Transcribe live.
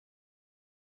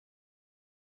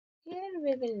Here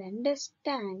we will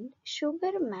understand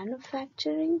sugar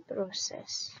manufacturing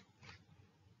process.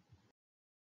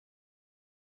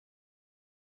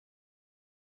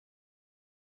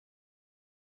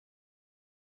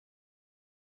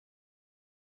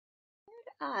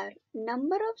 There are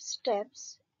number of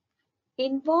steps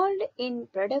involved in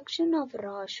production of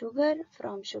raw sugar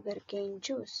from sugarcane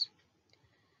juice.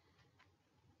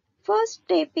 First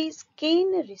step is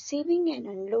cane receiving and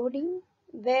unloading,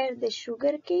 where the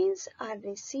sugar canes are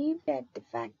received at the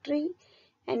factory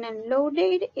and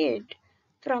unloaded it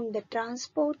from the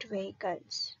transport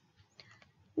vehicles.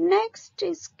 Next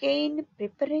is cane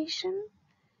preparation,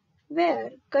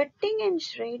 where cutting and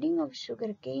shredding of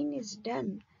sugarcane is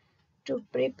done to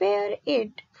prepare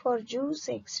it for juice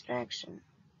extraction.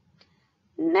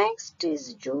 Next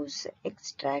is juice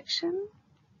extraction.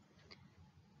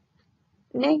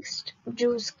 Next,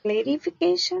 juice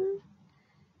clarification.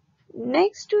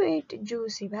 Next to it,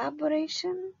 juice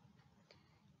evaporation.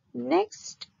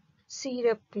 Next,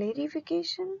 syrup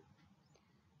clarification.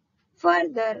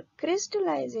 Further,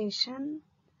 crystallization,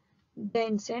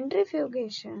 then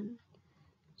centrifugation,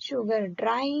 sugar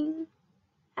drying,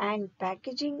 and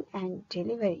packaging and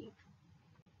delivery.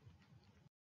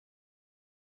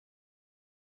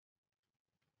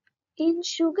 In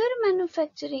sugar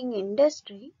manufacturing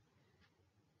industry,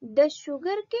 the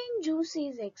sugarcane juice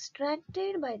is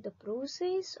extracted by the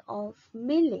process of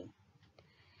milling.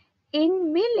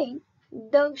 In milling,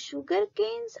 the sugar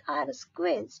canes are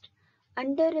squeezed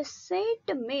under a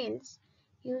set mills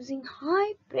using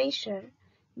high pressure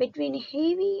between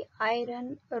heavy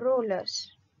iron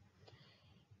rollers.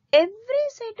 Every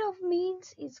set of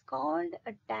mills is called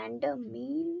a tandem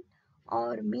mill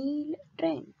or mill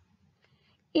train.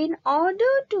 In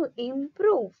order to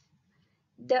improve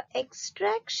the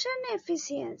extraction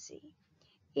efficiency,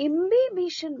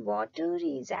 imbibition water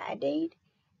is added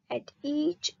at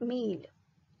each mill.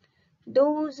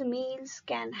 Those mills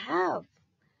can have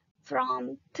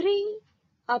from 3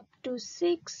 up to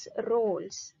 6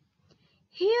 rolls.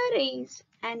 Here is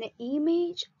an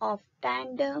image of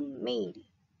tandem mill.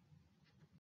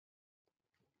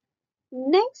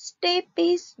 Next step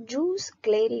is juice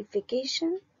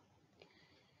clarification.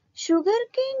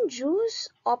 Sugarcane juice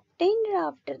obtained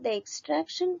after the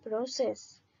extraction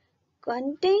process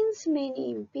contains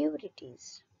many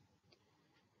impurities.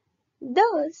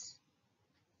 Thus,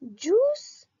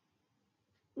 juice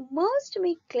must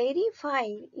be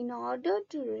clarified in order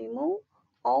to remove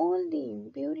all the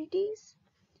impurities.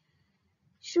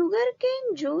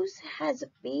 Sugarcane juice has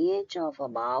a pH of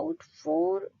about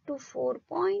 4 to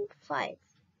 4.5.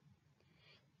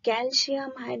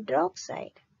 Calcium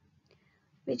hydroxide,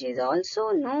 which is also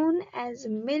known as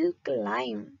milk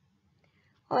lime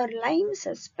or lime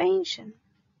suspension,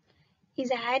 is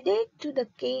added to the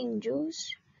cane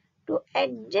juice to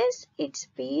adjust its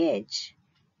pH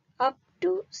up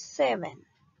to 7.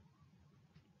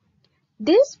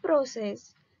 This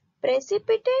process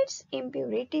precipitates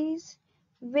impurities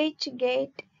which get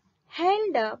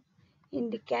held up in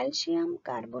the calcium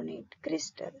carbonate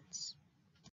crystals.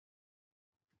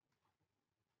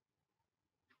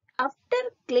 After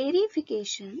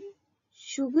clarification,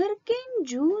 sugarcane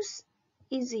juice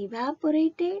is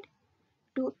evaporated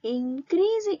to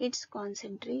increase its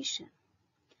concentration.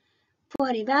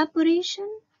 For evaporation,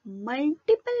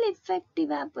 multiple effect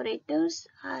evaporators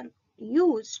are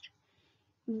used,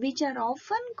 which are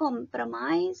often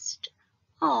comprised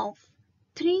of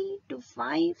 3 to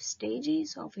 5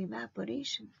 stages of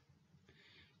evaporation.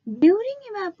 During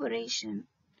evaporation,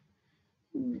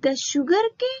 the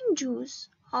sugarcane juice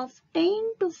of 10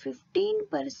 to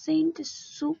 15%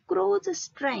 sucrose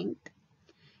strength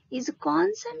is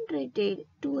concentrated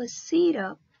to a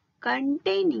syrup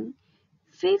containing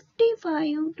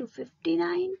 55 to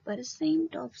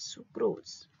 59% of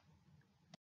sucrose.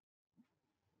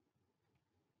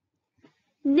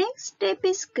 Next step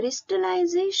is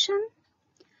crystallization.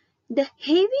 The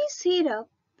heavy syrup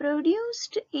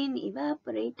produced in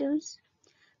evaporators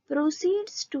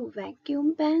proceeds to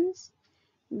vacuum pans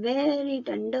where it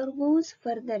undergoes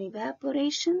further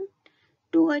evaporation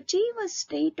to achieve a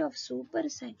state of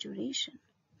supersaturation.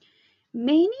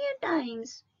 Many a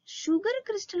times, sugar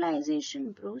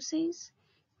crystallization process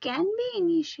can be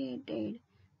initiated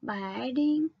by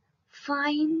adding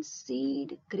fine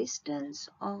seed crystals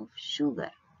of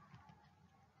sugar.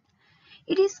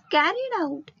 It is carried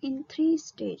out in 3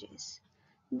 stages.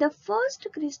 The first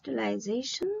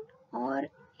crystallization or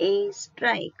A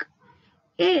strike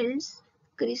yields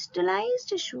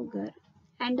crystallized sugar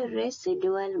and a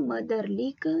residual mother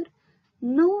liquor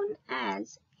known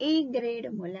as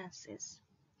A-grade molasses.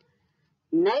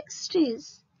 Next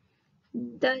is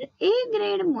The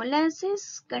A-grade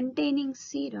molasses containing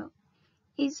syrup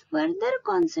is further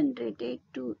concentrated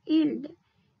to yield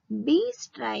B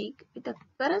strike with a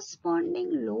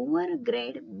corresponding lower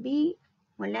grade B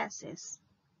molasses.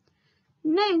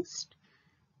 Next,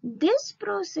 this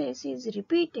process is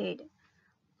repeated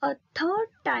a third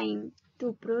time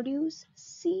to produce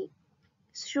C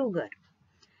sugar,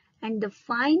 and the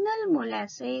final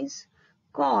molasses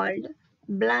called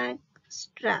black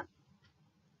strap.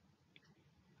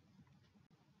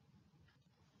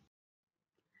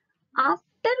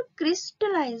 After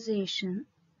crystallization,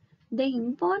 the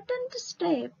important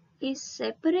step is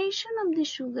separation of the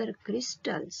sugar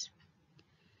crystals,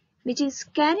 which is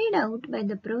carried out by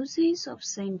the process of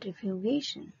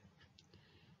centrifugation.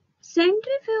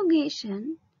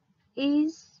 Centrifugation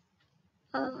is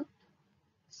a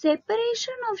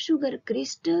separation of sugar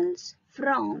crystals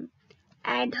from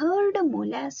adhered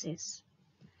molasses,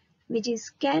 which is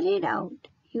carried out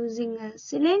using a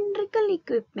cylindrical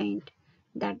equipment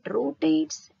that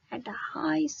rotates at a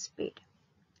high speed.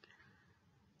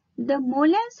 The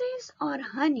molasses or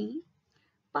honey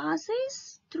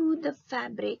passes through the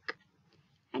fabric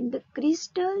and the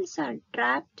crystals are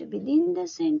trapped within the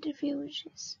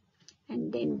centrifuges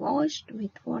and then washed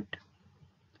with water.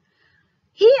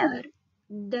 Here,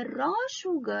 the raw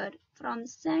sugar from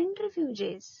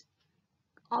centrifuges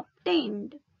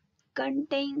obtained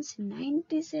contains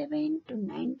 97 to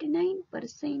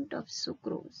 99% of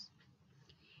sucrose.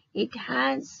 It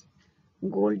has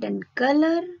golden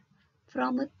color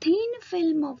from a thin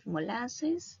film of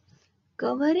molasses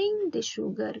covering the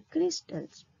sugar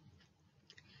crystals.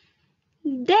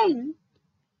 Then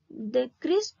the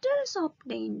crystals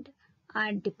obtained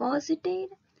are deposited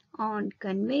on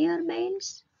conveyor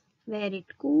belts where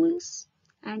it cools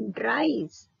and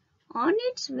dries on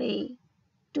its way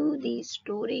to the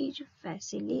storage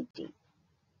facility.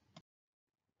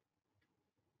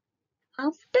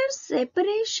 After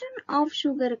separation of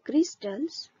sugar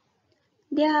crystals,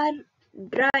 they are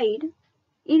dried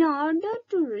in order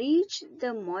to reach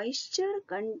the moisture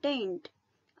content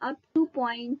up to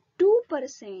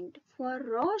 0.2% for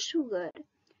raw sugar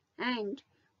and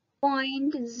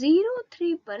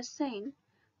 0.03%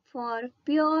 for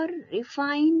pure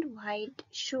refined white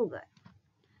sugar.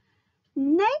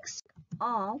 Next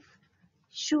of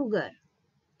sugar.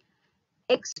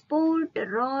 Export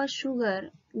raw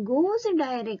sugar goes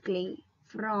directly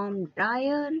from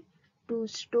dryer to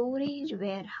storage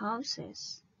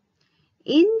warehouses.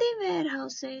 In the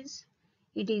warehouses,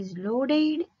 it is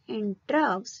loaded in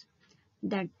trucks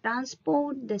that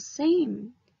transport the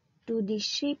same to the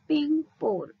shipping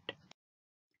port.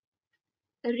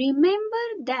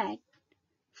 Remember that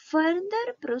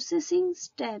further processing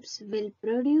steps will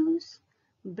produce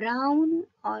brown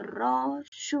or raw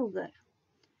sugar.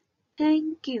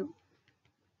 Thank you.